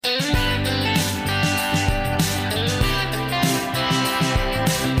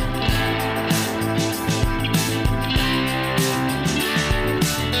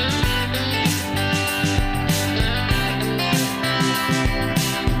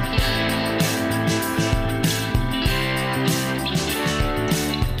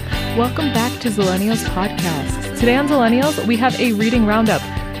welcome back to Zillennials Podcast. Today on Zillennials, we have a reading roundup.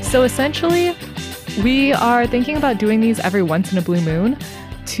 So essentially, we are thinking about doing these every once in a blue moon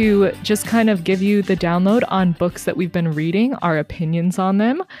to just kind of give you the download on books that we've been reading, our opinions on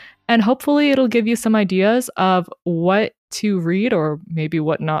them, and hopefully it'll give you some ideas of what to read or maybe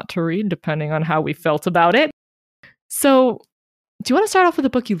what not to read, depending on how we felt about it. So, do you want to start off with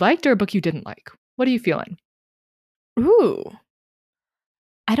a book you liked or a book you didn't like? What are you feeling? Ooh,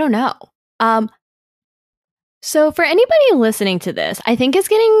 I don't know. So for anybody listening to this, I think it's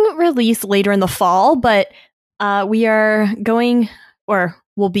getting released later in the fall, but we are going, or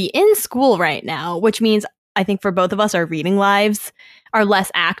we'll be in school right now, which means I think for both of us, our reading lives are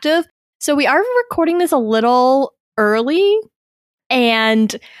less active. So we are recording this a little early,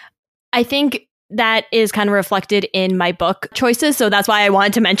 and I think that is kind of reflected in my book choices. So that's why I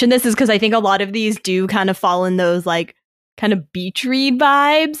wanted to mention this, is because I think a lot of these do kind of fall in those like kind of beach read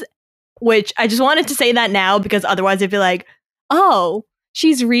vibes, which I just wanted to say that now because otherwise I'd be like, oh,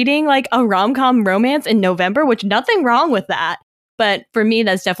 she's reading like a rom-com romance in November, which nothing wrong with that. But for me,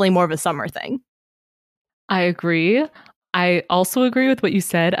 that's definitely more of a summer thing. I agree. I also agree with what you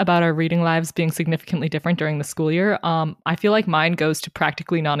said about our reading lives being significantly different during the school year. I feel like mine goes to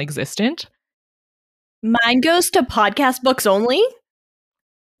practically non-existent. Mine goes to podcast books only.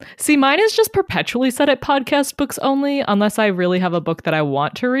 See, mine is just perpetually set at podcast books only, unless I really have a book that I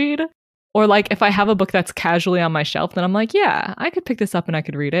want to read. Or like if I have a book that's casually on my shelf, then I'm like, yeah, I could pick this up and I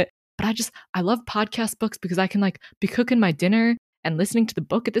could read it. But I love podcast books because I can like be cooking my dinner and listening to the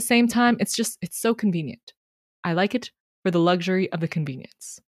book at the same time. It's so convenient. I like it for the luxury of the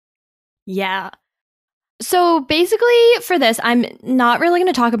convenience. Yeah. So basically for this, I'm not really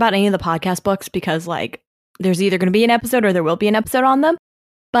going to talk about any of the podcast books because like there's either going to be an episode or there will be an episode on them.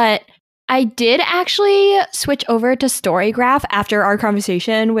 But I did actually switch over to Storygraph after our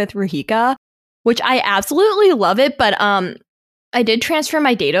conversation with Ruhika, which I absolutely love it. But I did transfer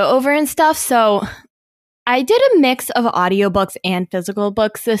my data over and stuff. So I did a mix of audiobooks and physical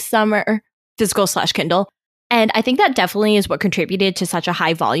books this summer, physical/Kindle. And I think that definitely is what contributed to such a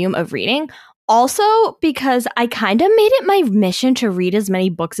high volume of reading. Also, because I kind of made it my mission to read as many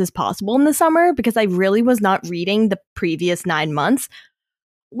books as possible in the summer because I really was not reading the previous 9 months,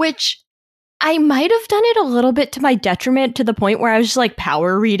 which I might have done it a little bit to my detriment to the point where I was just like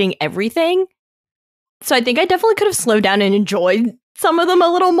power reading everything. So I think I definitely could have slowed down and enjoyed some of them a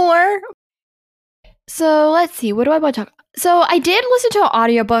little more. So let's see, what do I want to talk about? So I did listen to an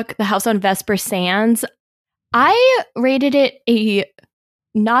audiobook, The House on Vesper Sands. I rated it a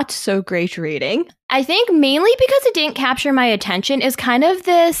not so great rating. I think mainly because it didn't capture my attention. Is kind of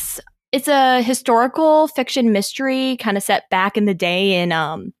this, it's a historical fiction mystery kind of set back in the day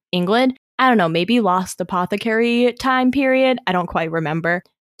in England. I don't know, maybe Lost Apothecary time period. I don't quite remember.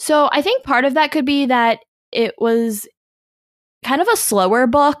 So I think part of that could be that it was kind of a slower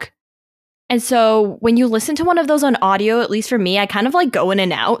book. And so when you listen to one of those on audio, at least for me, I kind of like go in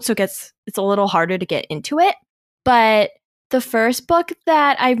and out. So it's a little harder to get into it. But the first book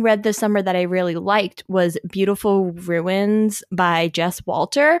that I read this summer that I really liked was Beautiful Ruins by Jess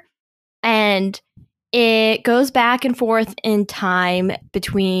Walter. And it goes back and forth in time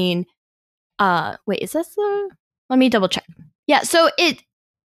between, wait, is this let me double check. Yeah, so it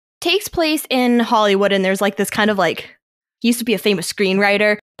takes place in Hollywood and there's like this kind of like, he used to be a famous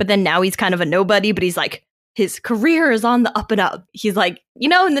screenwriter, but then now he's kind of a nobody, but he's like, his career is on the up and up. He's like,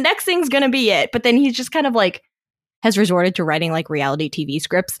 and the next thing's gonna be it. But then he's just kind of like, has resorted to writing like reality TV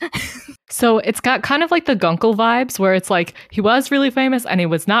scripts. So it's got kind of like the Gunkel vibes where it's like he was really famous and he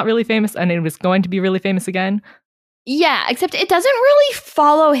was not really famous and he was going to be really famous again. Yeah, except it doesn't really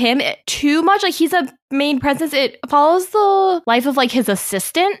follow him too much. Like he's a main presence. It follows the life of like his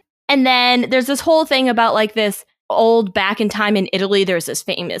assistant. And then there's this whole thing about like this old back in time in Italy. There's this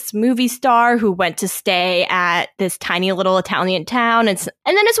famous movie star who went to stay at this tiny little Italian town. And then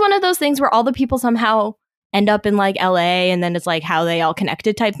it's one of those things where all the people somehow end up in like LA, and then it's like how they all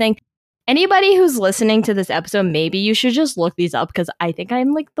connected type thing. Anybody who's listening to this episode, maybe you should just look these up because I think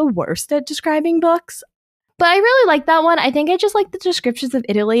I'm like the worst at describing books. But I really like that one. I think I just like the descriptions of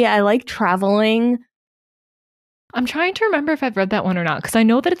Italy. I like traveling. I'm trying to remember if I've read that one or not because I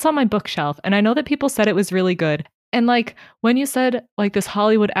know that it's on my bookshelf and I know that people said it was really good. And like when you said like this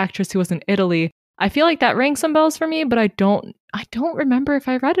Hollywood actress who was in Italy, I feel like that rang some bells for me, but I don't remember if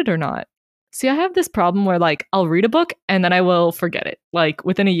I read it or not. See, I have this problem where like I'll read a book and then I will forget it. Like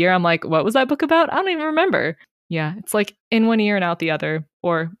within a year, I'm like, what was that book about? I don't even remember. Yeah, it's like in one ear and out the other,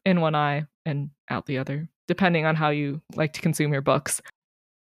 or in one eye and out the other, depending on how you like to consume your books.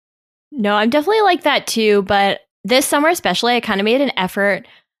 No, I'm definitely like that too. But this summer especially, I kind of made an effort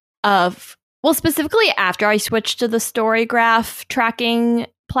of, well, specifically after I switched to the Storygraph tracking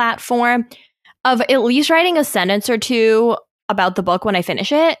platform, of at least writing a sentence or two about the book when I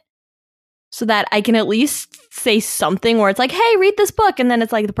finish it, so that I can at least say something where it's like, hey, read this book. And then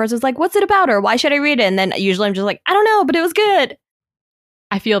it's like the person's like, what's it about? Or why should I read it? And then usually I'm just like, I don't know, but it was good.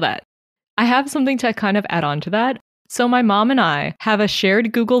 I feel that. I have something to kind of add on to that. So my mom and I have a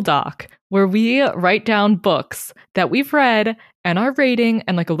shared Google Doc where we write down books that we've read and our rating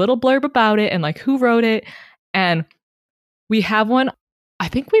and like a little blurb about it and like who wrote it. And we have one, I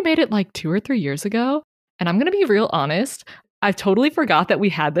think we made it like 2 or 3 years ago. And I'm going to be real honest. I totally forgot that we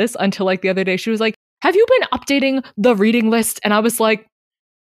had this until like the other day. She was like, have you been updating the reading list? And I was like,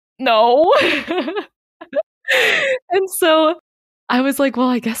 no. And so I was like, well,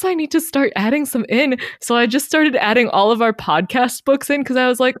 I guess I need to start adding some in. So I just started adding all of our podcast books in because I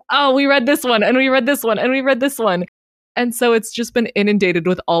was like, oh, we read this one and we read this one and we read this one. And so it's just been inundated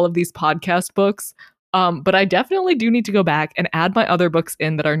with all of these podcast books. But I definitely do need to go back and add my other books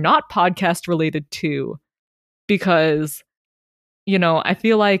in that are not podcast related too, because you know, I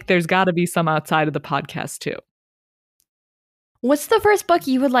feel like there's got to be some outside of the podcast too. What's the first book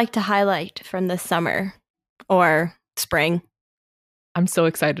you would like to highlight from this summer or spring? I'm so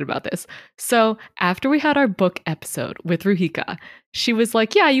excited about this. So after we had our book episode with Ruhika, she was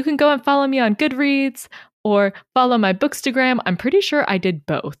like, yeah, you can go and follow me on Goodreads or follow my Bookstagram. I'm pretty sure I did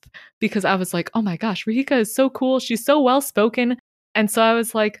both because I was like, oh my gosh, Ruhika is so cool. She's so well spoken. And so I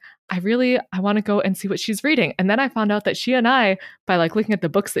was like, I want to go and see what she's reading. And then I found out that she and I, by like looking at the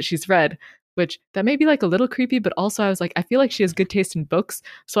books that she's read, which that may be like a little creepy, but also I was like, I feel like she has good taste in books.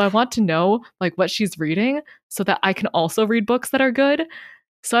 So I want to know like what she's reading so that I can also read books that are good.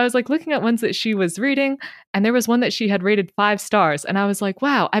 So I was like looking at ones that she was reading, and there was one that she had rated 5 stars. And I was like,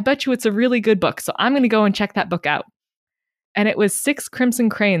 wow, I bet you it's a really good book. So I'm going to go and check that book out. And it was 6 Crimson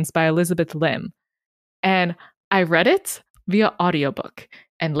Cranes by Elizabeth Lim. And I read it via audiobook.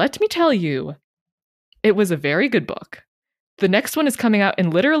 And let me tell you, it was a very good book. The next one is coming out in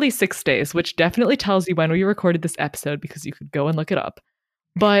literally 6 days, which definitely tells you when we recorded this episode because you could go and look it up.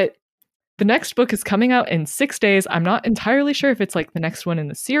 But the next book is coming out in 6 days. I'm not entirely sure if it's like the next one in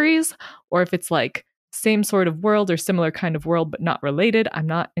the series or if it's like same sort of world or similar kind of world, but not related. I'm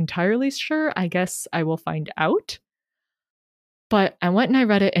not entirely sure. I guess I will find out. But I went and I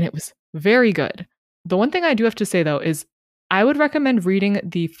read it and it was very good. The one thing I do have to say though is I would recommend reading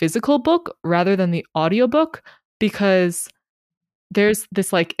the physical book rather than the audiobook because there's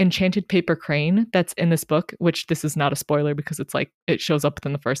this like enchanted paper crane that's in this book, which this is not a spoiler because it's like it shows up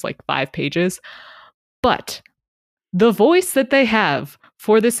within the first like 5 pages. But the voice that they have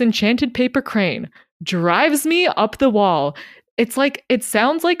for this enchanted paper crane drives me up the wall. It's like it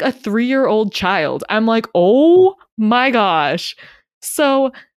sounds like a 3-year-old child. I'm like, oh my gosh.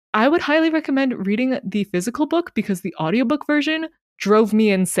 So I would highly recommend reading the physical book because the audiobook version drove me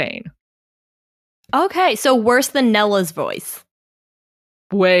insane. Okay, so worse than Nella's voice.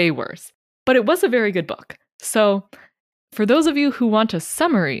 Way worse. But it was a very good book. So for those of you who want a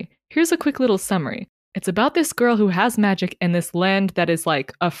summary, here's a quick little summary. It's about this girl who has magic in this land that is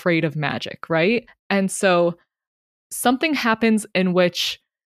like afraid of magic, right? And so something happens in which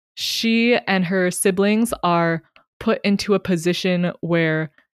she and her siblings are put into a position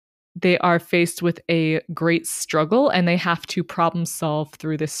where they are faced with a great struggle and they have to problem solve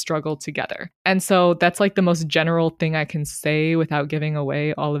through this struggle together. And so that's like the most general thing I can say without giving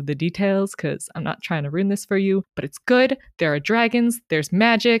away all of the details because I'm not trying to ruin this for you, but it's good. There are dragons, there's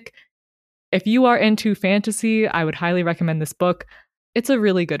magic. If you are into fantasy, I would highly recommend this book. It's a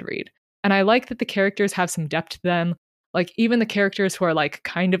really good read. And I like that the characters have some depth to them. Like even the characters who are like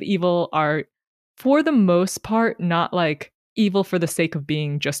kind of evil are for the most part not like evil for the sake of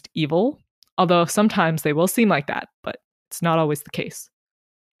being just evil, although sometimes they will seem like that, but it's not always the case.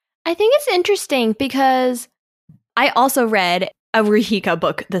 I think it's interesting because I also read a Ruhika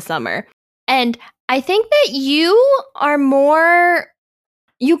book this summer, and I think that you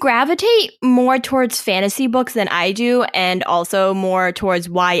gravitate more towards fantasy books than I do, and also more towards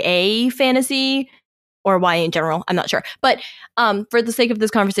YA fantasy, or YA in general, I'm not sure. But for the sake of this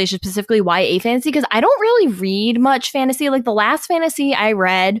conversation, specifically YA fantasy, because I don't really read much fantasy. Like the last fantasy I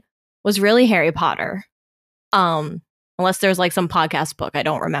read was really Harry Potter. Unless there's like some podcast book, I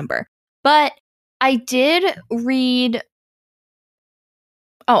don't remember. But I did read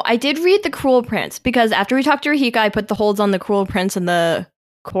The Cruel Prince, because after we talked to Ruhika, I put the holds on The Cruel Prince in the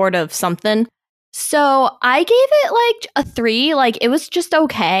court of something. So I gave it like a 3. Like it was just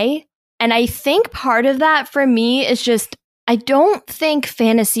okay. And I think part of that for me is just, I don't think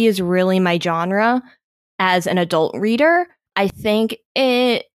fantasy is really my genre as an adult reader. I think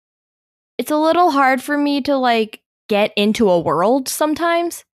it it's a little hard for me to like get into a world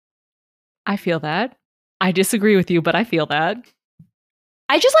sometimes. I feel that. I disagree with you, but I feel that.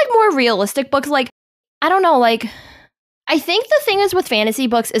 I just like more realistic books. Like, I don't know, like, I think the thing is with fantasy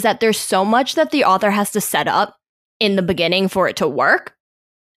books is that there's so much that the author has to set up in the beginning for it to work.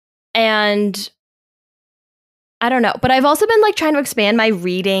 And I don't know, but I've also been like trying to expand my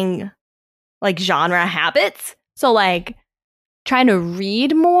reading like genre habits. So like trying to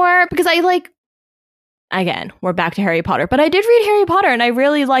read more because I like, again, we're back to Harry Potter, but I did read Harry Potter and I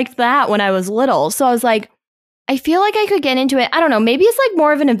really liked that when I was little. So I was like, I feel like I could get into it. I don't know, maybe it's like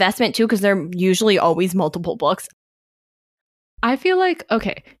more of an investment too because they're usually always multiple books. I feel like,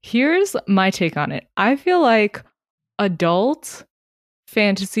 okay, here's my take on it. I feel like adult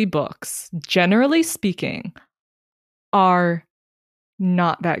fantasy books, generally speaking, are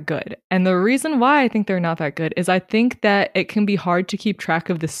not that good. And the reason why I think they're not that good is I think that it can be hard to keep track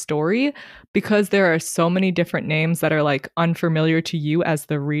of the story because there are so many different names that are like unfamiliar to you as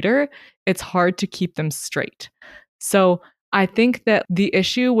the reader. It's hard to keep them straight. So I think that the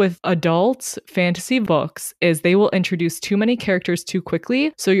issue with adult fantasy books is they will introduce too many characters too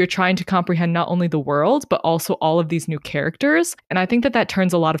quickly. So you're trying to comprehend not only the world, but also all of these new characters. And I think that that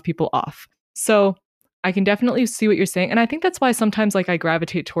turns a lot of people off. So I can definitely see what you're saying. And I think that's why sometimes like I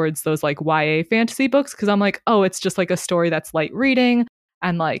gravitate towards those like YA fantasy books because I'm like, oh, it's just like a story that's light reading.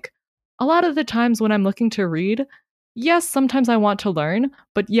 And like a lot of the times when I'm looking to read, yes, sometimes I want to learn,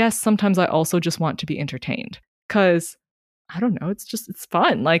 but yes, sometimes I also just want to be entertained because I don't know, it's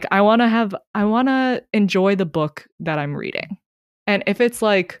fun. Like I want to enjoy the book that I'm reading. And if it's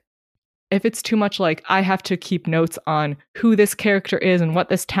too much like I have to keep notes on who this character is and what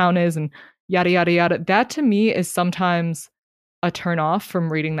this town is and yada, yada, yada. That to me is sometimes a turn off from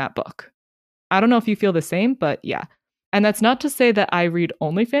reading that book. I don't know if you feel the same, but yeah. And that's not to say that I read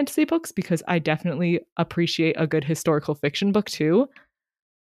only fantasy books because I definitely appreciate a good historical fiction book too.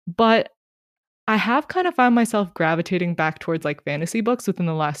 But I have kind of found myself gravitating back towards like fantasy books within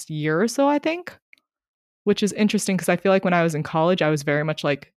the last year or so, I think, which is interesting because I feel like when I was in college, I was very much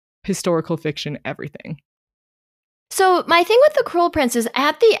like historical fiction, everything. So my thing with The Cruel Prince is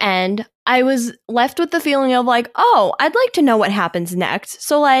at the end, I was left with the feeling of like, oh, I'd like to know what happens next.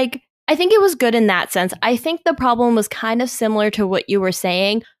 So like, I think it was good in that sense. I think the problem was kind of similar to what you were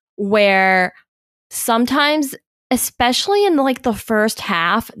saying, where sometimes, especially in like the first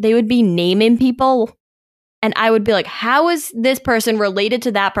half, they would be naming people and I would be like, how is this person related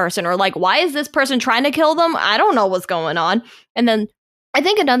to that person? Or like, why is this person trying to kill them? I don't know what's going on. And then I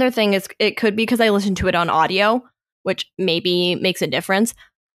think another thing is it could be because I listened to it on audio, which maybe makes a difference.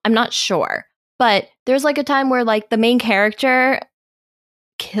 I'm not sure. But there's like a time where like the main character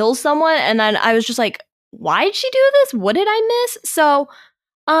kills someone and then I was just like, why did she do this? What did I miss? So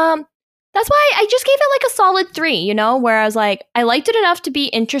that's why I just gave it like a solid 3, you know, where I was like, I liked it enough to be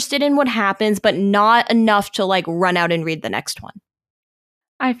interested in what happens, but not enough to like run out and read the next one.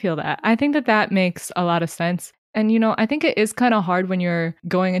 I feel that. I think that that makes a lot of sense. And, you know, I think it is kind of hard when you're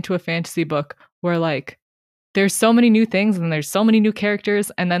going into a fantasy book where like there's so many new things and there's so many new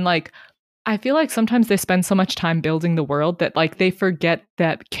characters. And then like, I feel like sometimes they spend so much time building the world that like they forget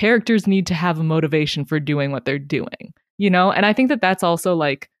that characters need to have a motivation for doing what they're doing, you know? And I think that that's also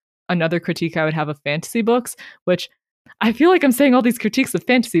like another critique I would have of fantasy books, which I feel like I'm saying all these critiques of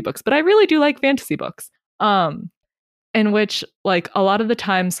fantasy books, but I really do like fantasy books. In which like a lot of the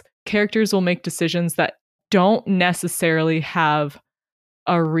times characters will make decisions that don't necessarily have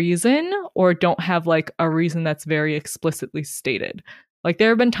a reason or don't have like a reason that's very explicitly stated. Like there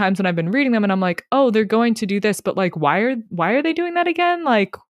have been times when I've been reading them and I'm like, oh, they're going to do this, but like why are they doing that again?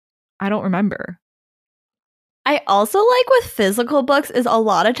 Like I don't remember. I also like with physical books is a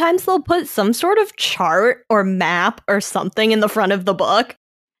lot of times they'll put some sort of chart or map or something in the front of the book.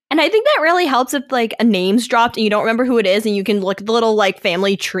 And I think that really helps if like a name's dropped and you don't remember who it is and you can look at the little like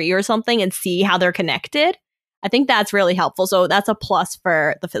family tree or something and see how they're connected. I think that's really helpful. So that's a plus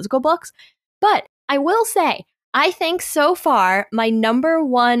for the physical books. But I will say, I think so far my number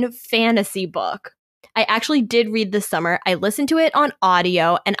one fantasy book, I actually did read this summer. I listened to it on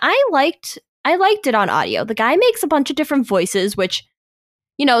audio and I liked it on audio. The guy makes a bunch of different voices, which,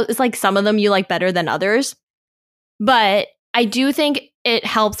 you know, it's like some of them you like better than others. But I do think it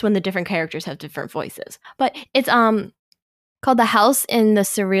helps when the different characters have different voices. But it's called The House in the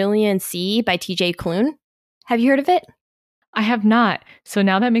Cerulean Sea by TJ Klune. Have you heard of it? I have not. So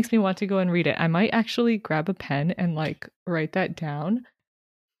now that makes me want to go and read it. I might actually grab a pen and like write that down.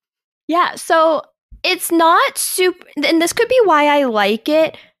 Yeah, so it's not super, and this could be why I like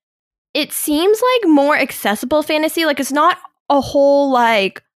it. It seems like more accessible fantasy. Like it's not a whole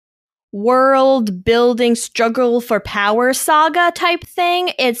like world building struggle for power saga type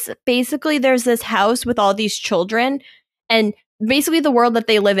thing. It's basically there's this house with all these children, and basically the world that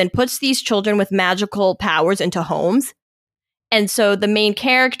they live in puts these children with magical powers into homes. And so the main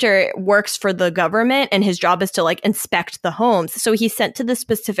character works for the government, and his job is to like inspect the homes. So he's sent to this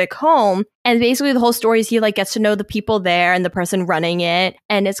specific home, and basically the whole story is he like gets to know the people there and the person running it.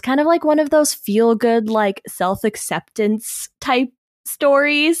 And it's kind of like one of those feel good, like self-acceptance type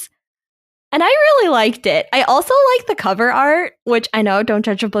stories. And I really liked it. I also like the cover art, which I know, don't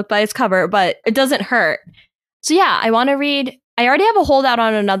judge a book by its cover, but it doesn't hurt. So yeah, I want to read. I already have a holdout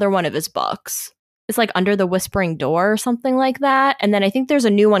on another one of his books. It's like Under the Whispering Door or something like that. And then I think there's a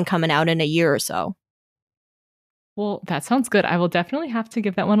new one coming out in a year or so. Well, that sounds good. I will definitely have to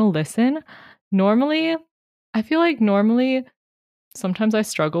give that one a listen. Normally, sometimes I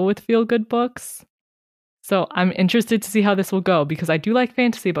struggle with feel-good books. So I'm interested to see how this will go because I do like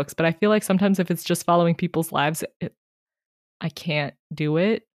fantasy books, but I feel like sometimes if it's just following people's lives, I can't do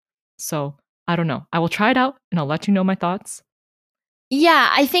it. So I don't know. I will try it out and I'll let you know my thoughts. Yeah,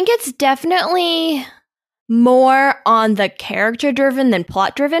 I think it's definitely more on the character-driven than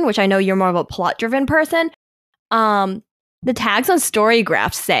plot-driven, which I know you're more of a plot-driven person. The tags on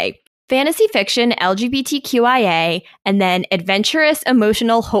Storygraph say fantasy fiction, LGBTQIA, and then adventurous,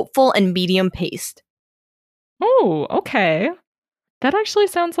 emotional, hopeful, and medium-paced. Oh, okay. That actually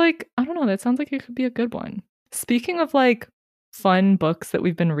sounds like, I don't know, that sounds like it could be a good one. Speaking of like fun books that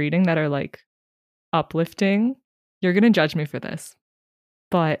we've been reading that are like uplifting, you're going to judge me for this.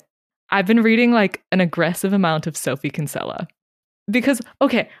 But I've been reading like an aggressive amount of Sophie Kinsella. Because,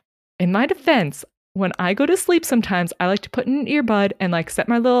 okay, in my defense, when I go to sleep sometimes, I like to put in an earbud and like set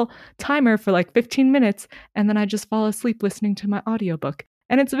my little timer for like 15 minutes, and then I just fall asleep listening to my audiobook.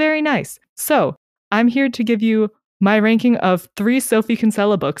 And it's very nice. So I'm here to give you my ranking of 3 Sophie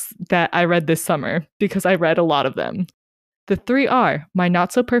Kinsella books that I read this summer, because I read a lot of them. The 3 are My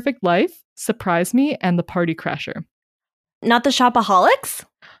Not So Perfect Life, Surprise Me, and The Party Crasher. Not the Shopaholics?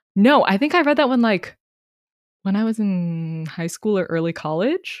 No, I think I read that one like when I was in high school or early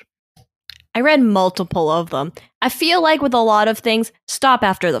college. I read multiple of them. I feel like with a lot of things, stop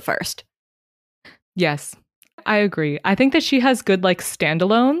after the first. Yes, I agree. I think that she has good like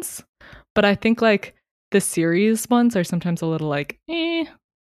standalones, but I think like the series ones are sometimes a little like, eh.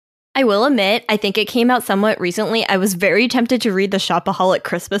 I will admit, I think it came out somewhat recently. I was very tempted to read the Shopaholic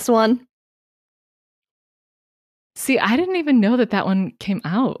Christmas one. See, I didn't even know that one came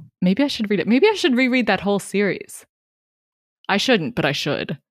out. Maybe I should read it. Maybe I should reread that whole series. I shouldn't, but I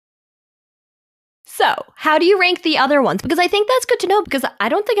should. So, how do you rank the other ones? Because I think that's good to know because I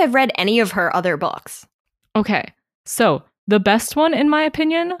don't think I've read any of her other books. Okay, so the best one, in my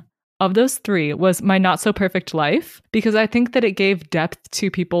opinion, of those 3 was My Not So Perfect Life, because I think that it gave depth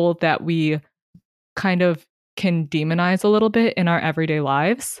to people that we kind of can demonize a little bit in our everyday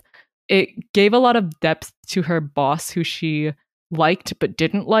lives. It gave a lot of depth to her boss, who she liked but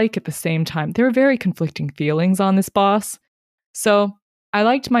didn't like at the same time. There were very conflicting feelings on this boss. So I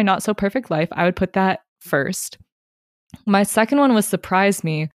liked My Not So Perfect Life. I would put that first. My second one was Surprise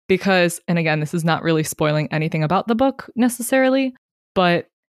Me because, and again, this is not really spoiling anything about the book necessarily, but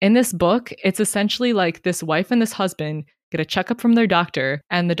in this book, it's essentially like this wife and this husband get a checkup from their doctor,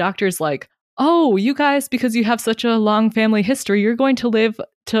 and the doctor's like, oh, you guys, because you have such a long family history, you're going to live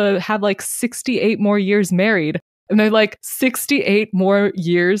to have like 68 more years married. And they're like, 68 more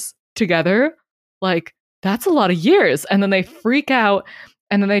years together? Like, that's a lot of years. And then they freak out,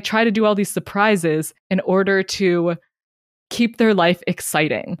 and then they try to do all these surprises in order to keep their life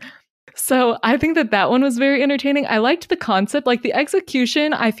exciting. So I think that one was very entertaining. I liked the concept. Like the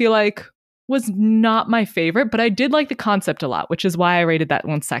execution, I feel like was not my favorite, but I did like the concept a lot, which is why I rated that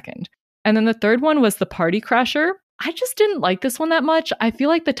one second. And then the third one was The Party Crasher. I just didn't like this one that much. I feel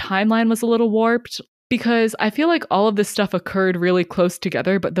like the timeline was a little warped because I feel like all of this stuff occurred really close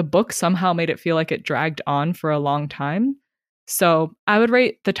together, but the book somehow made it feel like it dragged on for a long time. So I would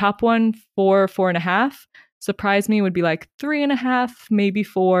rate the top one 4.5. Surprise Me would be like 3.5, maybe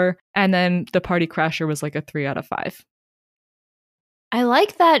 4. And then The Party Crasher was like a 3 out of 5. I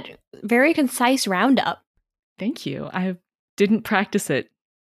like that very concise roundup. Thank you. I didn't practice it,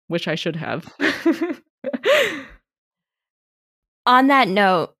 which I should have. On that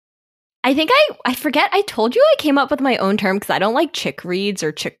note, I think I forget, I told you I came up with my own term because I don't like chick reads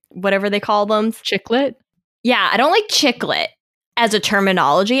or chick, whatever they call them. Chicklet? Yeah, I don't like chicklet as a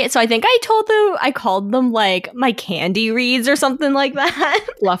terminology. So I think I called them like my candy reads or something like that.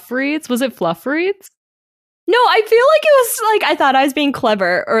 Fluff reads? Was it fluff reads? No, I feel like it was like I thought I was being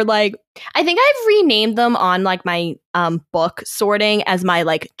clever, or like I think I've renamed them on like my book sorting as my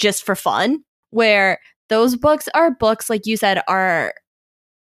like just for fun, where those books are books like you said are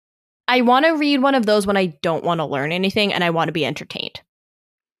I want to read one of those when I don't want to learn anything and I want to be entertained.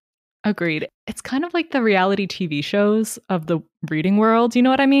 Agreed. It's kind of like the reality TV shows of the reading world. You know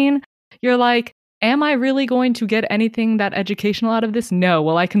what I mean? You're like, am I really going to get anything that educational out of this? No.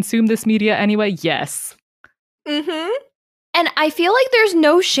 Will I consume this media anyway? Yes. Mm-hmm. And I feel like there's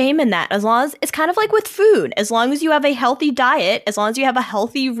no shame in that, as long as it's kind of like with food. As long as you have a healthy diet, as long as you have a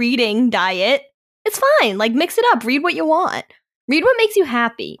healthy reading diet, it's fine. Like mix it up. Read what you want. Read what makes you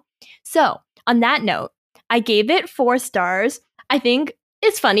happy. So on that note, I gave it 4 stars. I think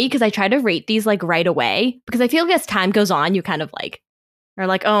it's funny because I try to rate these like right away because I feel like as time goes on, you kind of like are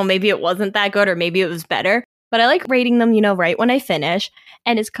like, oh, maybe it wasn't that good or maybe it was better. But I like rating them, you know, right when I finish.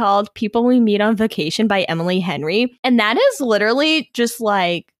 And it's called People We Meet on Vacation by Emily Henry. And that is literally just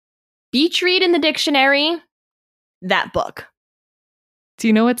like beach read in the dictionary, that book. Do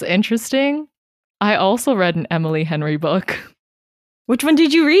you know what's interesting? I also read an Emily Henry book. Which one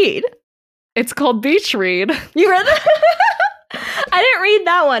did you read? It's called Beach Read. You read that? I didn't read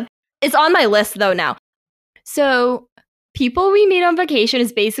that one. It's on my list though now. So People We Meet on Vacation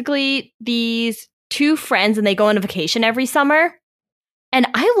is basically these 2 friends and they go on a vacation every summer. And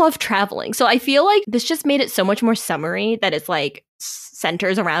I love traveling. So I feel like this just made it so much more summery that it's like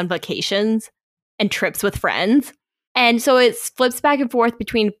centers around vacations and trips with friends. And so it flips back and forth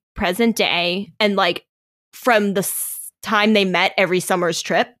between present day and like from the time they met every summer's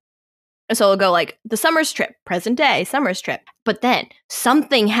trip. So it'll go like the summer's trip, present day, summer's trip. But then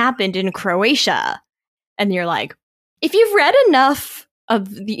something happened in Croatia. And you're like, if you've read enough of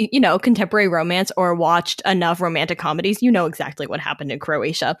the, you know, contemporary romance or watched enough romantic comedies, you know exactly what happened in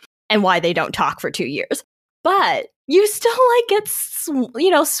Croatia and why they don't talk for 2 years. But you still like get,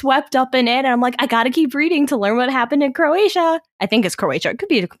 swept up in it. And I'm like, I got to keep reading to learn what happened in Croatia. I think it's Croatia. It could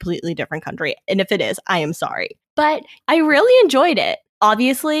be a completely different country. And if it is, I am sorry. But I really enjoyed it.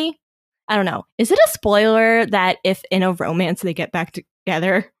 Obviously, I don't know. Is it a spoiler that if in a romance they get back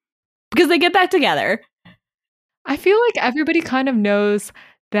together? Because they get back together. I feel like everybody kind of knows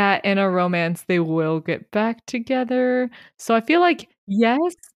that in a romance they will get back together. So I feel like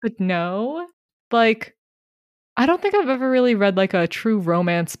yes, but no. Like, I don't think I've ever really read like a true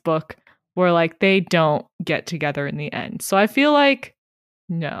romance book where like they don't get together in the end. So I feel like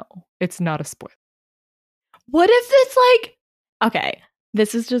no, it's not a spoiler. What if it's like, okay,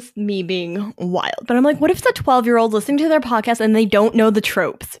 this is just me being wild, but I'm like, what if it's a 12-year-old listening to their podcast and they don't know the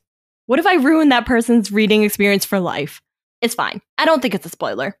tropes? What if I ruin that person's reading experience for life? It's fine. I don't think it's a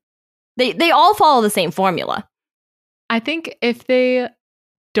spoiler. They all follow the same formula. I think if they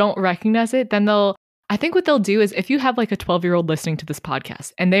don't recognize it, then I think what they'll do is if you have like a 12-year-old listening to this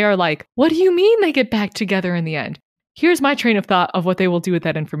podcast and they are like, what do you mean they get back together in the end? Here's my train of thought of what they will do with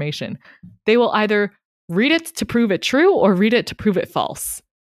that information. They will either read it to prove it true or read it to prove it false.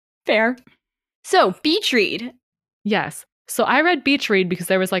 Fair. So, beach read. Yes. So I read Beach Read because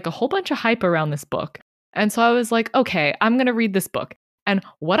there was like a whole bunch of hype around this book. And so I was like, okay, I'm going to read this book. And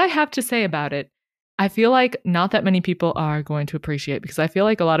what I have to say about it, I feel like not that many people are going to appreciate because I feel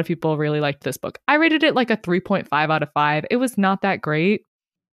like a lot of people really liked this book. I rated it like a 3.5 out of 5. It was not that great.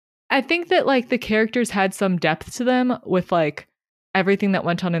 I think that like the characters had some depth to them with like everything that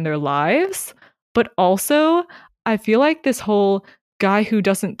went on in their lives. But also, I feel like this whole guy who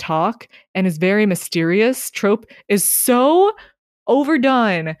doesn't talk and is very mysterious trope is so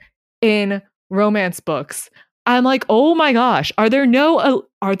overdone in romance books. I'm like, oh my gosh, are there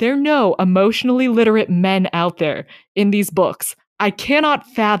no emotionally literate men out there in these books? I cannot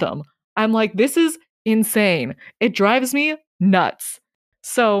fathom. I'm like, this is insane. It drives me nuts.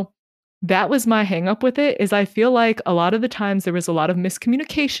 So that was my hang up with it, is I feel like a lot of the times there was a lot of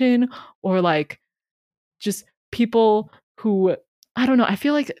miscommunication or like just people who, I don't know, I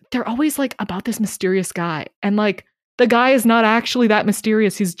feel like they're always like about this mysterious guy. And like the guy is not actually that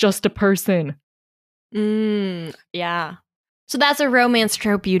mysterious. He's just a person. Yeah. So that's a romance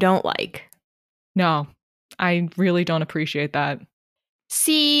trope you don't like. No, I really don't appreciate that.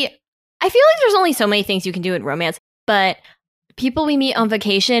 See, I feel like there's only so many things you can do in romance, but People We Meet on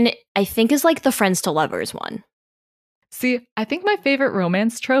Vacation, I think is like the friends to lovers one. See, I think my favorite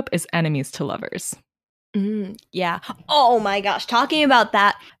romance trope is enemies to lovers. Yeah. Oh my gosh. Talking about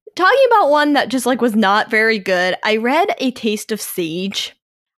one that just like was not very good. I read A Taste of Sage.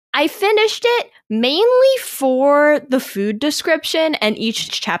 I finished it mainly for the food description, and each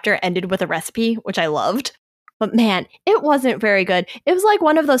chapter ended with a recipe, which I loved. But man, it wasn't very good. It was like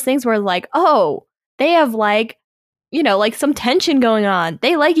one of those things where like, oh, They have like, you know, like some tension going on.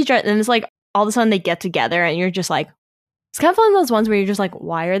 They like each other. And it's like all of a sudden they get together and you're just like, it's kind of one of those ones where you're just like,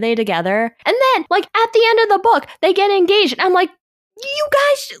 why are they together? And then like at the end of the book, they get engaged. And I'm like, you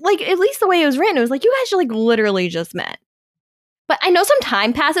guys, like at least the way it was written, it was like, you guys like literally just met. But I know some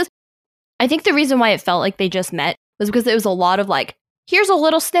time passes. I think the reason why it felt like they just met was because it was a lot of like, here's a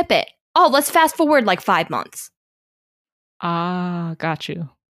little snippet. Oh, let's fast forward like 5 months. Ah, got you.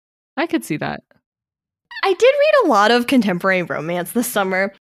 I could see that. I did read a lot of contemporary romance this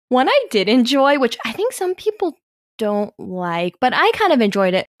summer. One I did enjoy, which I think some people don't like, but I kind of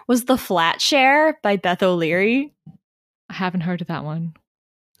enjoyed it, was The Flat Share by Beth O'Leary. I haven't heard of that one.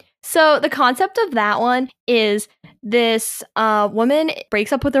 So the concept of that one is this woman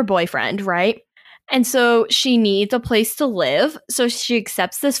breaks up with her boyfriend, right? And so she needs a place to live. So she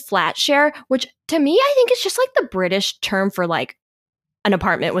accepts this flat share, which to me, I think is just like the British term for like an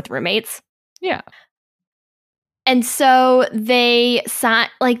apartment with roommates. Yeah. And so they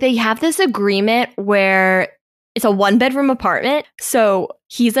have this agreement where it's a 1-bedroom apartment. So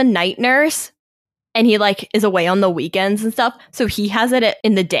he's a night nurse and he like is away on the weekends and stuff. So he has it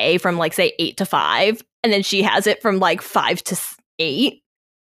in the day from like say 8 to 5. And then she has it from like 5 to 8.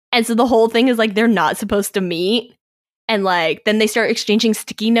 And so the whole thing is like they're not supposed to meet. And like then they start exchanging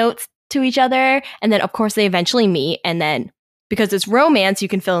sticky notes to each other. And then of course they eventually meet. And then because it's romance, you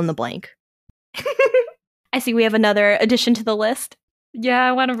can fill in the blank. I see we have another addition to the list. Yeah,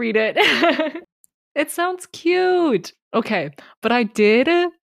 I want to read it. It sounds cute. Okay, but I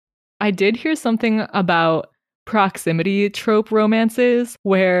did hear something about proximity trope romances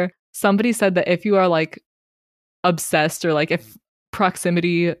where somebody said that if you are like obsessed or like if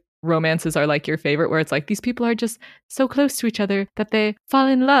proximity romances are like your favorite, where it's like these people are just so close to each other that they fall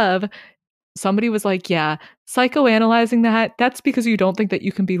in love. Somebody was like, yeah, psychoanalyzing that's because you don't think that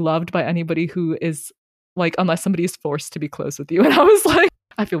you can be loved by anybody who is like, unless somebody is forced to be close with you. And I was like,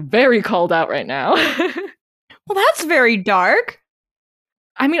 I feel very called out right now. Well, that's very dark.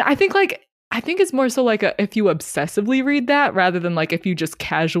 I mean, I think it's more so like if you obsessively read that rather than like if you just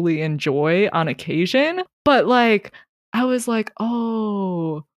casually enjoy on occasion. But like, I was like,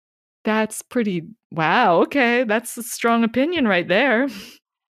 oh, that's pretty, wow, okay, that's a strong opinion right there.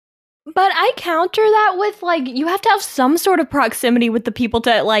 But I counter that with like, you have to have some sort of proximity with the people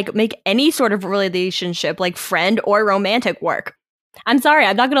to like make any sort of relationship, like friend or romantic work. I'm sorry,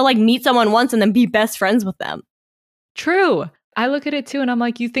 I'm not gonna like meet someone once and then be best friends with them. True. I look at it too and I'm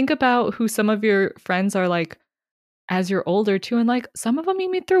like, you think about who some of your friends are like as you're older too, and like some of them you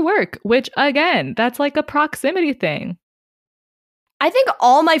meet through work, which again, that's like a proximity thing. I think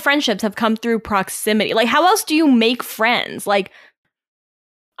all my friendships have come through proximity. Like, how else do you make friends? Like,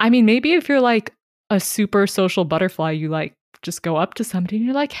 I mean, maybe if you're like a super social butterfly, you like just go up to somebody and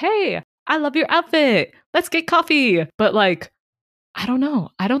you're like, hey, I love your outfit. Let's get coffee. But like, I don't know.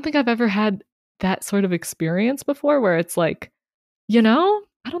 I don't think I've ever had that sort of experience before where it's like, you know,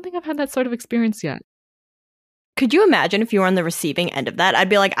 I don't think I've had that sort of experience yet. Could you imagine if you were on the receiving end of that? I'd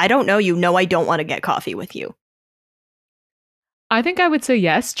be like, I don't know you. No, I don't want to get coffee with you. I think I would say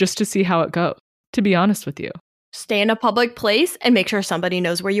yes, just to see how it goes, to be honest with you. Stay in a public place and make sure somebody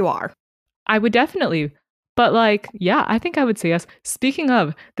knows where you are. I would definitely. But like, yeah, I think I would say yes. Speaking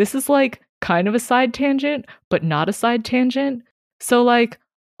of, this is like kind of a side tangent, but not a side tangent. So like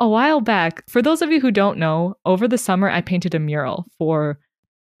a while back, for those of you who don't know, over the summer, I painted a mural for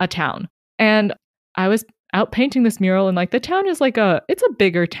a town. And I was out painting this mural and like the town is like it's a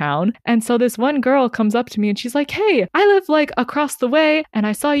bigger town. And so this one girl comes up to me and she's like, hey, I live like across the way and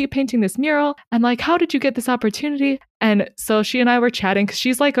I saw you painting this mural and like, how did you get this opportunity? And so she and I were chatting because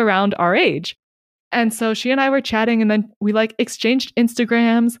she's like around our age. And so she and I were chatting and then we like exchanged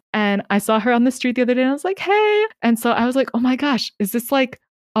Instagrams and I saw her on the street the other day and I was like, hey. And so I was like, oh my gosh, is this like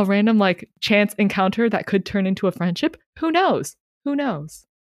a random like chance encounter that could turn into a friendship? Who knows? Who knows?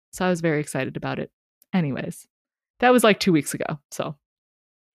 So I was very excited about it. Anyways, that was like 2 weeks ago. So,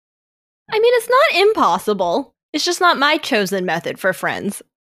 I mean, it's not impossible. It's just not my chosen method for friends.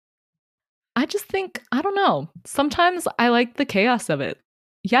 I just think, I don't know. Sometimes I like the chaos of it.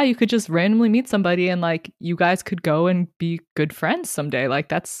 Yeah, you could just randomly meet somebody and like you guys could go and be good friends someday. Like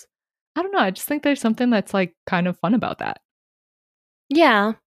that's, I don't know. I just think there's something that's like kind of fun about that.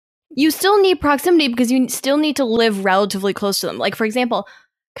 Yeah. You still need proximity because you still need to live relatively close to them. Like, for example,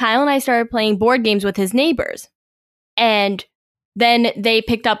 Kyle and I started playing board games with his neighbors. And then they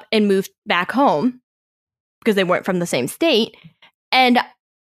picked up and moved back home because they weren't from the same state. And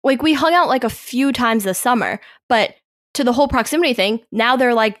like we hung out like a few times this summer. But to the whole proximity thing, now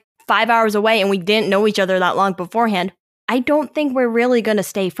they're like 5 hours away and we didn't know each other that long beforehand. I don't think we're really going to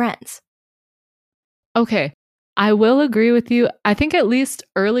stay friends. Okay, I will agree with you. I think at least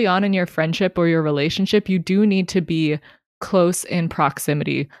early on in your friendship or your relationship, you do need to be close in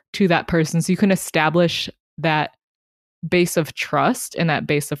proximity to that person so you can establish that base of trust and that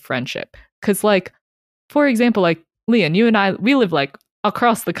base of friendship. Because, like, for example, like Leon, you and I, we live like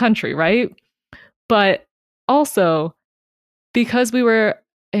across the country, right? But also, because we were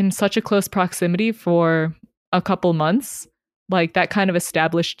in such a close proximity for a couple months, like that kind of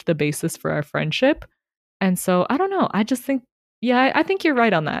established the basis for our friendship. And so I don't know. I just think, yeah, I think you're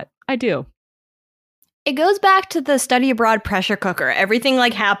right on that. I do. It goes back to the study abroad pressure cooker. Everything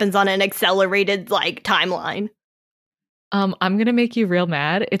like happens on an accelerated like timeline. I'm gonna make you real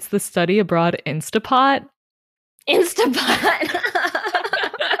mad. It's the study abroad Instapot. Instapot.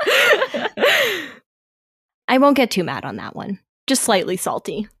 I won't get too mad on that one. Just slightly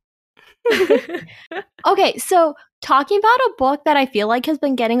salty. Okay, so talking about a book that I feel like has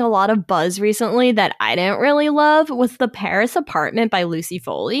been getting a lot of buzz recently that I didn't really love was The Paris Apartment by Lucy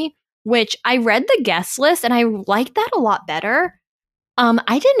Foley, which I read the guest list and I liked that a lot better.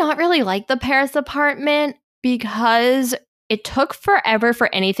 I did not really like The Paris Apartment because it took forever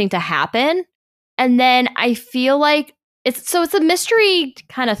for anything to happen. And then I feel like it's a mystery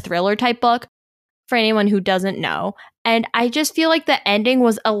kind of thriller type book for anyone who doesn't know. And I just feel like the ending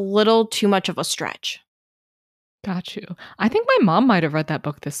was a little too much of a stretch. Got you. I think my mom might have read that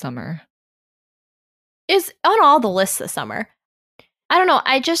book this summer. It's on all the lists this summer. I don't know.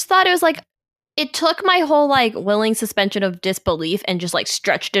 I just thought it was like, it took my whole like willing suspension of disbelief and just like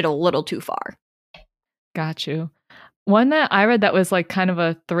stretched it a little too far. Got you. One that I read that was like kind of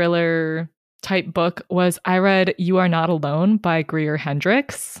a thriller type book was I read You Are Not Alone by Greer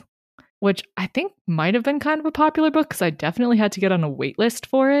Hendricks, which I think might have been kind of a popular book because I definitely had to get on a wait list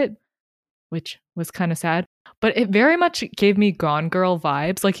for it, which was kind of sad. But it very much gave me Gone Girl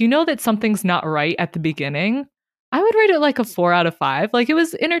vibes. Like, you know that something's not right at the beginning. I would rate it like a 4 out of 5. Like, it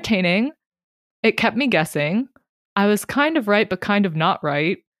was entertaining. It kept me guessing. I was kind of right, but kind of not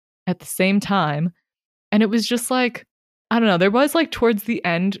right at the same time. And it was just like, I don't know, there was like towards the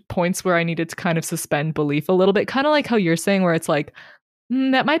end points where I needed to kind of suspend belief a little bit, kind of like how you're saying, where it's like,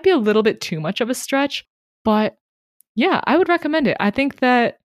 that might be a little bit too much of a stretch. But yeah, I would recommend it. I think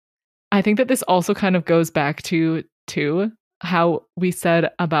that this also kind of goes back to how we said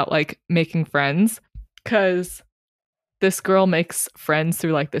about like making friends, because this girl makes friends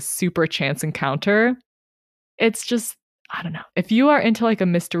through like this super chance encounter. It's just, I don't know. If you are into like a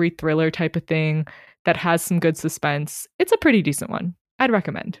mystery thriller type of thing that has some good suspense, it's a pretty decent one. I'd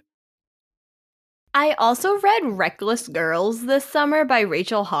recommend. I also read Reckless Girls this summer by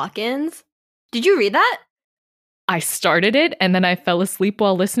Rachel Hawkins. Did you read that? I started it and then I fell asleep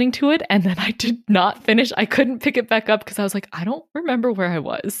while listening to it and then I did not finish. I couldn't pick it back up because I was like, I don't remember where I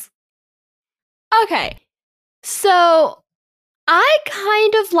was. Okay. So I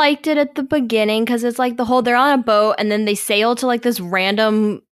kind of liked it at the beginning because it's like they're on a boat and then they sail to like this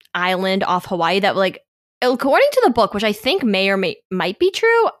random island off Hawaii that like, according to the book, which I think might be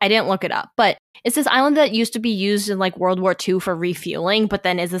true, I didn't look it up, but it's this island that used to be used in like World War II for refueling, but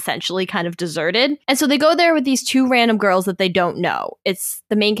then is essentially kind of deserted. And so they go there with these two random girls that they don't know. It's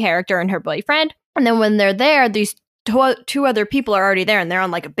the main character and her boyfriend. And then when they're there, these two other people are already there and they're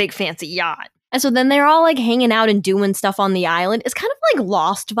on like a big fancy yacht. And so then they're all like hanging out and doing stuff on the island. It's kind of like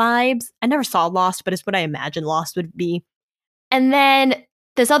Lost vibes. I never saw Lost, but it's what I imagine Lost would be. And then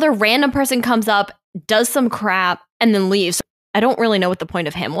this other random person comes up, does some crap, and then leaves. I don't really know what the point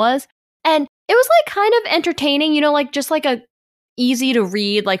of him was. And it was like kind of entertaining, you know, like just like a easy to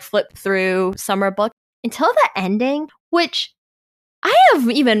read, like flip through summer book until the ending, which I have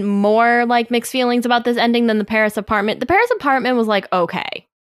even more like mixed feelings about this ending than The Paris Apartment. The Paris Apartment was like, okay.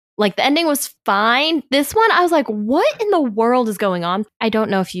 Like the ending was fine. This one, I was like, what in the world is going on? I don't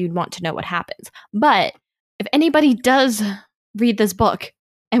know if you'd want to know what happens. But if anybody does read this book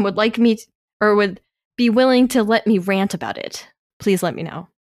and would like me or would be willing to let me rant about it, please let me know.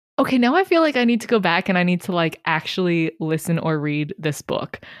 Okay, now I feel like I need to go back and I need to like actually listen or read this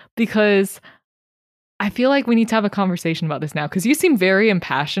book because I feel like we need to have a conversation about this now because you seem very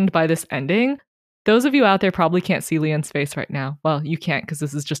impassioned by this ending. Those of you out there probably can't see Leon's face right now. Well, you can't because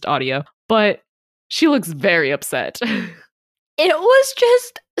this is just audio, but she looks very upset. It was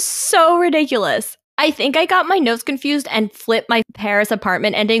just so ridiculous. I think I got my notes confused and flipped my Paris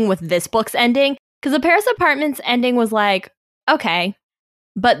Apartment ending with this book's ending because the Paris Apartment's ending was like, okay.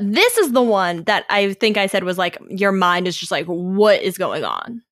 But this is the one that I think I said was like, your mind is just like, what is going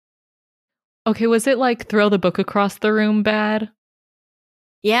on? Okay, was it like throw the book across the room bad?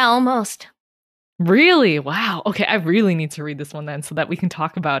 Yeah, almost. Really? Wow. Okay, I really need to read this one then so that we can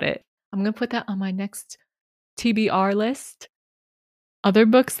talk about it. I'm going to put that on my next TBR list. Other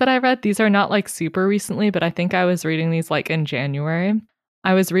books that I read, these are not like super recently, but I think I was reading these like in January.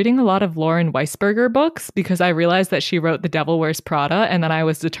 I was reading a lot of Lauren Weisberger books because I realized that she wrote The Devil Wears Prada, and then I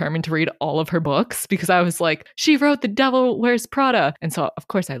was determined to read all of her books because I was like, she wrote The Devil Wears Prada. And so, of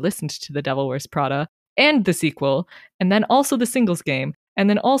course, I listened to The Devil Wears Prada and the sequel, and then also The Singles Game, and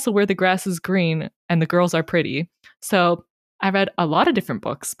then also Where the Grass is Green and the Girls Are Pretty. So I read a lot of different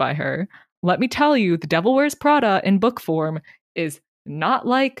books by her. Let me tell you, The Devil Wears Prada in book form is not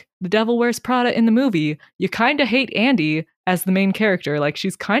like The Devil Wears Prada in the movie. You kind of hate Andy as the main character. Like,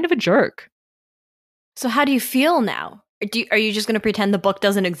 she's kind of a jerk. So how do you feel now? Are you just going to pretend the book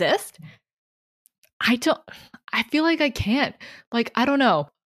doesn't exist? I feel like I can't. Like, I don't know.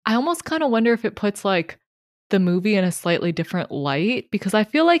 I almost kind of wonder if it puts like the movie in a slightly different light, because I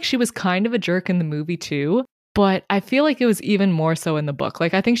feel like she was kind of a jerk in the movie too, but I feel like it was even more so in the book.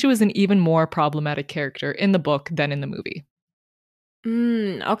 Like, I think she was an even more problematic character in the book than in the movie.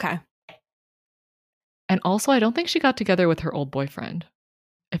 Okay. And also, I don't think she got together with her old boyfriend,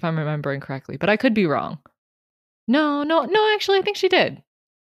 if I'm remembering correctly, but I could be wrong. No, actually, I think she did.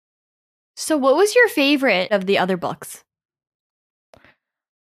 So what was your favorite of the other books?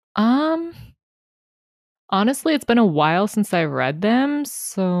 Honestly, it's been a while since I read them,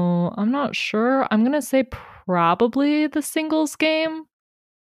 so I'm not sure. I'm going to say probably The Singles Game,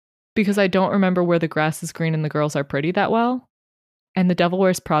 because I don't remember Where the Grass is Green and the Girls Are Pretty that well. And the Devil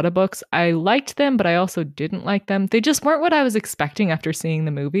Wears Prada books, I liked them, but I also didn't like them. They just weren't what I was expecting after seeing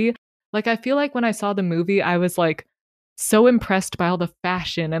the movie. Like, I feel like when I saw the movie, I was like so impressed by all the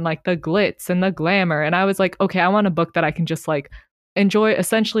fashion and like the glitz and the glamour. And I was like, okay, I want a book that I can just like enjoy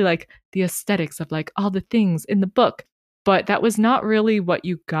essentially like the aesthetics of like all the things in the book. But that was not really what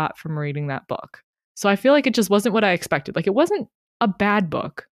you got from reading that book. So I feel like it just wasn't what I expected. Like, it wasn't a bad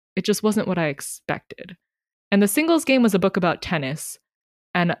book. It just wasn't what I expected. And The Singles Game was a book about tennis,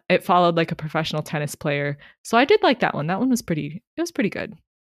 and it followed like a professional tennis player. So I did like that one. That one was pretty good.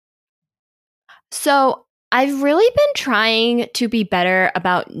 So I've really been trying to be better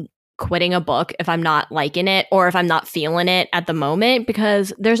about quitting a book if I'm not liking it or if I'm not feeling it at the moment,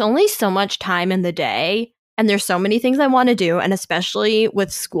 because there's only so much time in the day and there's so many things I want to do. And especially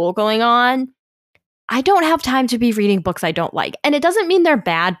with school going on, I don't have time to be reading books I don't like. And it doesn't mean they're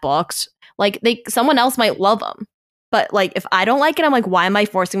bad books. Like, someone else might love them. But like, if I don't like it, I'm like, why am I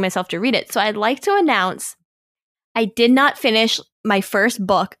forcing myself to read it? So I'd like to announce I did not finish my first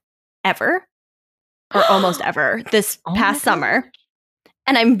book ever, or almost ever, this past summer.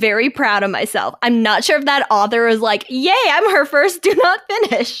 And I'm very proud of myself. I'm not sure if that author was like, yay, I'm her first do not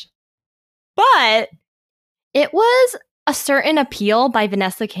finish. But it was A Certain Appeal by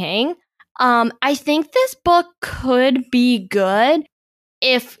Vanessa King. I think this book could be good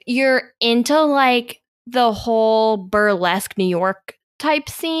if you're into like the whole burlesque New York type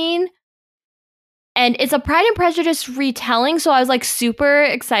scene. And it's a Pride and Prejudice retelling, so I was like super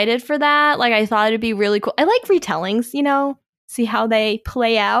excited for that. Like, I thought it'd be really cool. I like retellings, you know, see how they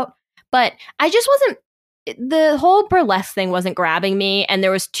play out. But I just the whole burlesque thing wasn't grabbing me, and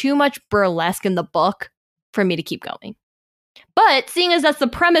there was too much burlesque in the book for me to keep going. But seeing as that's the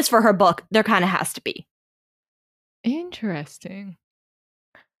premise for her book, there kind of has to be. Interesting.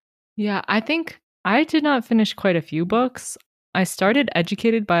 Yeah, I think I did not finish quite a few books. I started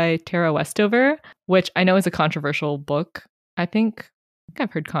Educated by Tara Westover, which I know is a controversial book. I think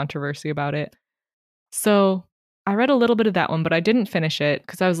I've heard controversy about it. So I read a little bit of that one, but I didn't finish it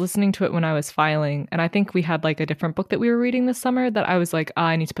because I was listening to it when I was filing. And I think we had like a different book that we were reading this summer that I was like,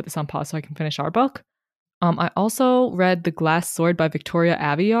 I need to put this on pause so I can finish our book. I also read The Glass Sword by Victoria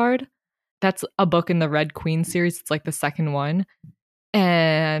Aveyard. That's a book in the Red Queen series. It's like the second one.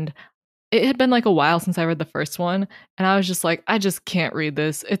 And it had been like a while since I read the first one. And I was just like, I just can't read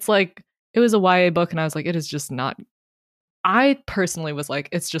this. It's like, it was a YA book. And I was like, it is just not. I personally was like,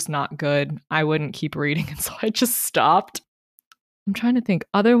 it's just not good. I wouldn't keep reading. And so I just stopped. I'm trying to think.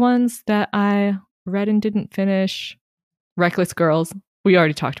 Other ones that I read and didn't finish. Reckless Girls. We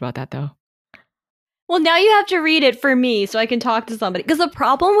already talked about that though. Well, now you have to read it for me so I can talk to somebody. Because the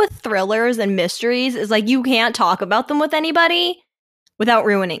problem with thrillers and mysteries is like you can't talk about them with anybody without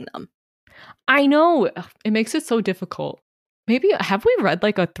ruining them. I know. It makes it so difficult. Maybe, have we read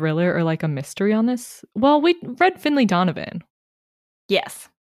like a thriller or like a mystery on this? Well, we read Finley Donovan. Yes.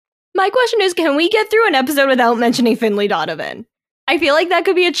 My question is, can we get through an episode without mentioning Finley Donovan? I feel like that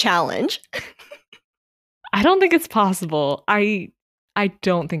could be a challenge. I don't think it's possible. I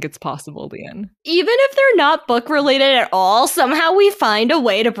don't think it's possible, Leanne. Even if they're not book related at all, somehow we find a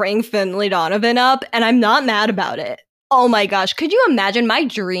way to bring Finley Donovan up, and I'm not mad about it. Oh my gosh, could you imagine my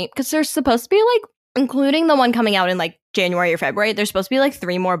dream? Because there's supposed to be like, including the one coming out in like January or February, there's supposed to be like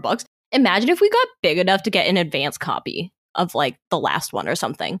 3 more books. Imagine if we got big enough to get an advance copy of like the last one or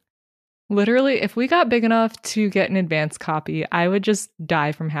something. Literally, if we got big enough to get an advance copy, I would just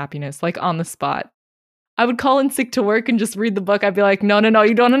die from happiness, like on the spot. I would call in sick to work and just read the book. I'd be like, no,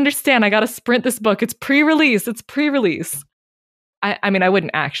 you don't understand. I got to sprint this book. It's pre-release. I mean, I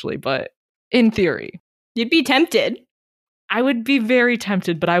wouldn't actually, but in theory. You'd be tempted. I would be very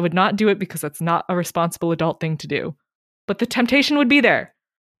tempted, but I would not do it because that's not a responsible adult thing to do. But the temptation would be there.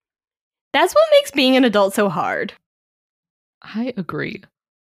 That's what makes being an adult so hard. I agree.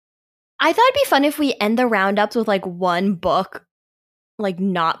 I thought it'd be fun if we end the roundups with like one book, like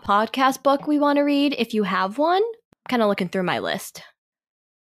not podcast book we want to read. If you have one, kind of looking through my list.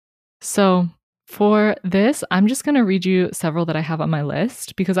 So for this, I'm just going to read you several that I have on my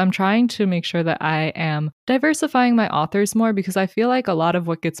list because I'm trying to make sure that I am diversifying my authors more because I feel like a lot of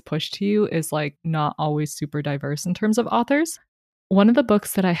what gets pushed to you is like not always super diverse in terms of authors. One of the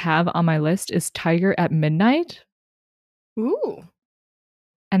books that I have on my list is Tiger at Midnight. Ooh.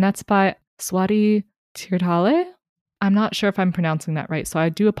 And that's by Swati Tirthale. I'm not sure if I'm pronouncing that right, so I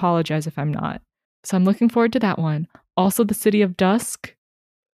do apologize if I'm not. So I'm looking forward to that one. Also, The City of Dusk.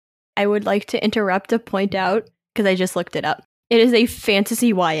 I would like to interrupt to point out, because I just looked it up. It is a fantasy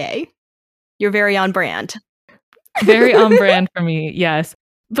YA. You're very on brand. Very on brand for me, yes.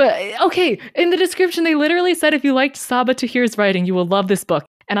 But okay, in the description, they literally said if you liked Sabaa Tahir's writing, you will love this book.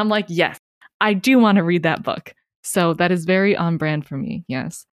 And I'm like, yes, I do want to read that book. So that is very on brand for me,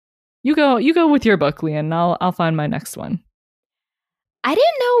 yes. You go with your book, Leanne, and I'll find my next one. I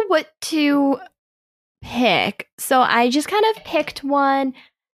didn't know what to pick, so I just kind of picked one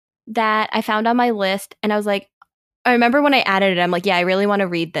that I found on my list, and I was like, I remember when I added it, I'm like, yeah, I really want to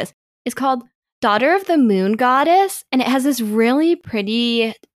read this. It's called Daughter of the Moon Goddess, and it has this really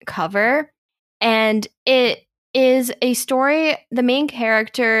pretty cover, and it is a story. The main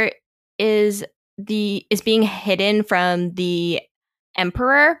character is being hidden from the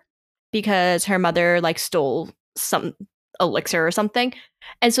emperor because her mother like stole some elixir or something.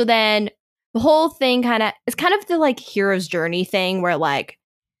 And so then the whole thing it's kind of the like hero's journey thing where like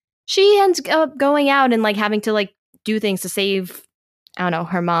she ends up going out and like having to like do things to save, I don't know,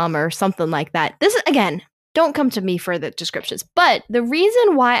 her mom or something like that. This is, again, don't come to me for the descriptions. But the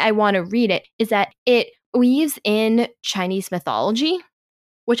reason why I want to read it is that it weaves in Chinese mythology,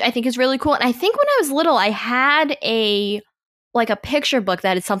 which I think is really cool. And I think when I was little, I had a picture book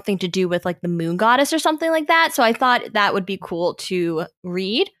that had something to do with like the moon goddess or something like that. So I thought that would be cool to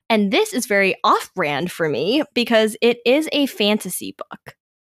read. And this is very off-brand for me because it is a fantasy book.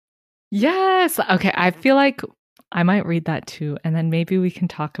 Yes. Okay. I feel like I might read that too. And then maybe we can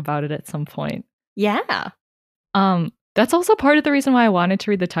talk about it at some point. Yeah. That's also part of the reason why I wanted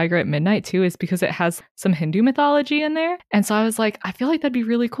to read The Tiger at Midnight too, is because it has some Hindu mythology in there. And so I was like, I feel like that'd be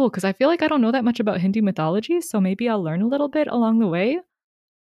really cool because I feel like I don't know that much about Hindu mythology. So maybe I'll learn a little bit along the way.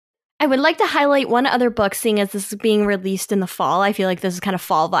 I would like to highlight one other book, seeing as this is being released in the fall. I feel like this is kind of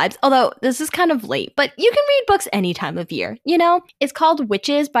fall vibes, although this is kind of late, but you can read books any time of year, you know? It's called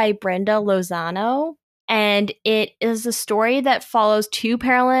Witches by Brenda Lozano. And it is a story that follows 2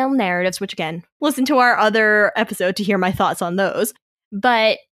 parallel narratives, which again, listen to our other episode to hear my thoughts on those.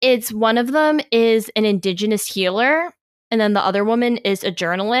 But it's one of them is an indigenous healer, and then the other woman is a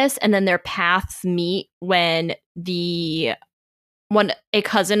journalist, and then their paths meet when a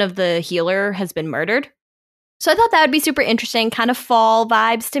cousin of the healer has been murdered. So I thought that would be super interesting, kind of fall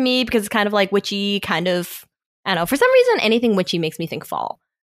vibes to me, because it's kind of like witchy, kind of, I don't know, for some reason anything witchy makes me think fall.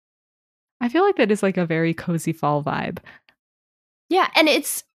 I feel like that is like a very cozy fall vibe. Yeah, and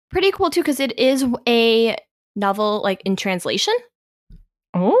it's pretty cool too because it is a novel like in translation.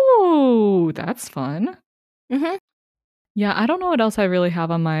 Oh, that's fun. Mm-hmm. Yeah, I don't know what else I really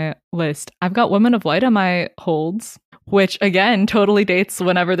have on my list. I've got Women of Light on my holds, which again totally dates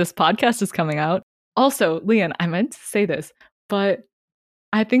whenever this podcast is coming out. Also, Leanne, I meant to say this, but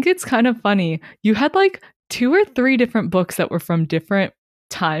I think it's kind of funny. You had like 2 or 3 different books that were from different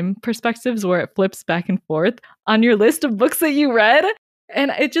time perspectives where it flips back and forth on your list of books that you read. And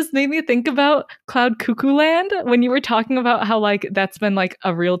it just made me think about Cloud Cuckoo Land when you were talking about how like that's been like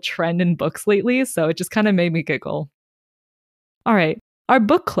a real trend in books lately. So it just kind of made me giggle. All right. Our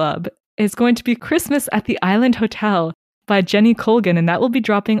book club is going to be Christmas at the Island Hotel by Jenny Colgan, and that will be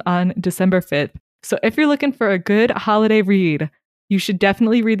dropping on December 5th. So if you're looking for a good holiday read, you should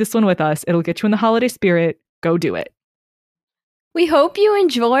definitely read this one with us. It'll get you in the holiday spirit. Go do it. We hope you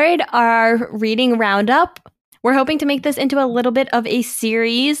enjoyed our reading roundup. We're hoping to make this into a little bit of a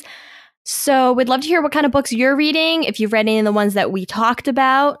series. So we'd love to hear what kind of books you're reading, if you've read any of the ones that we talked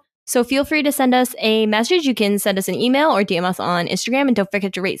about. So feel free to send us a message. You can send us an email or DM us on Instagram. And don't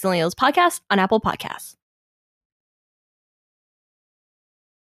forget to rate Zillennials Podcast on Apple Podcasts.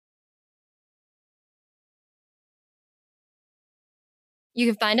 You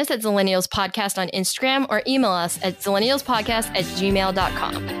can find us at Zillennials Podcast on Instagram or email us at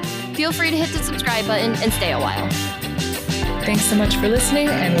zillennialspodcast@gmail.com. Feel free to hit the subscribe button and stay a while. Thanks so much for listening,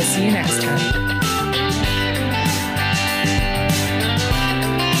 and we'll see you next time.